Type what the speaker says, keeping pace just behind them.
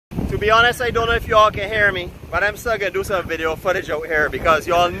To be honest, I don't know if y'all can hear me, but I'm still gonna do some video footage out here because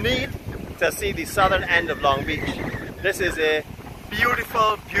y'all need to see the southern end of Long Beach. This is a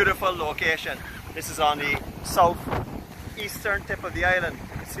beautiful, beautiful location. This is on the southeastern tip of the island.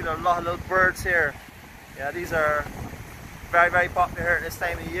 You see there are a lot of little birds here. Yeah, these are very, very popular here at this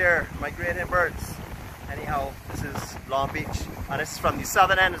time of the year, migrating birds. Anyhow, this is Long Beach, and this is from the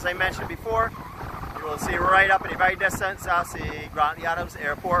southern end, as I mentioned before. You will see right up in the very distance, that's the Grantley Adams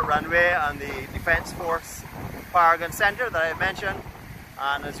Airport runway and the Defence Force Paragon Centre that I mentioned.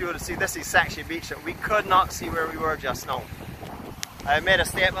 And as you will see, this is Section Beach that we could not see where we were just now. I made a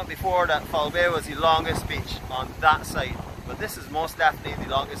statement before that Foul Bay was the longest beach on that side, but this is most definitely the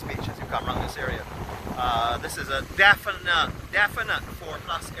longest beach as you come around this area. This is a definite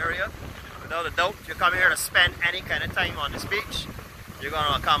 4+ area. Without a doubt, if you come here to spend any kind of time on this beach, you're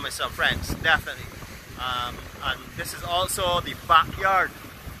going to come with some friends, definitely. And this is also the backyard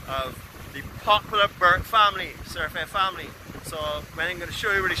of the popular Burke family, surfing family. So when I'm going to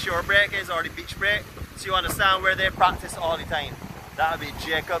show you where the shore break is, or the beach break, so you understand where they practice all the time. That would be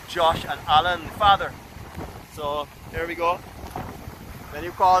Jacob, Josh and Alan, the father. So here we go. When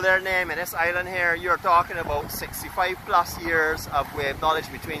you call their name in this island here, you're talking about 65+ years of wave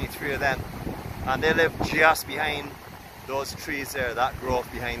knowledge between the three of them. And they live just behind those trees there, that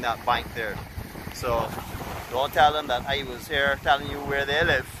growth behind that bank there. So don't tell them that I was here telling you where they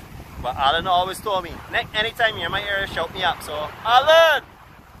live. But Alan always told me, Nick, anytime you're in my area, shout me up. So Alan!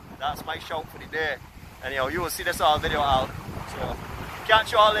 That's my shout for the day. Anyhow, you will see this all video out. So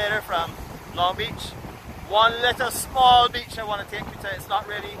catch you all later from Long Beach. One little small beach I want to take you to. It's not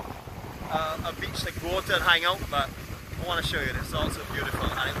really a beach to go to and hang out, but I want to show you this. It's also beautiful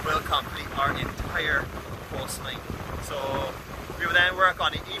and it will complete our entire coastline. So we will then work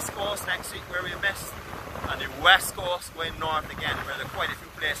on the east coast next week where we missed, and the west coast going north again where there are quite a few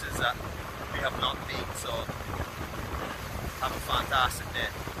places that we have not been. So have a fantastic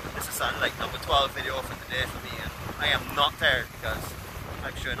day. This is like number 12 video for today for me, and I am not tired because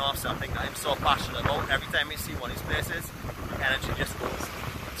I'm showing off something that I'm so passionate about. Every time I see one of these places, the energy just goes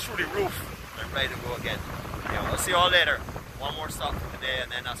through the roof. I'm ready to go again. Yeah, we'll see you all later. One more stop for today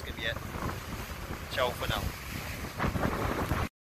and then that's going to be it. Ciao for now.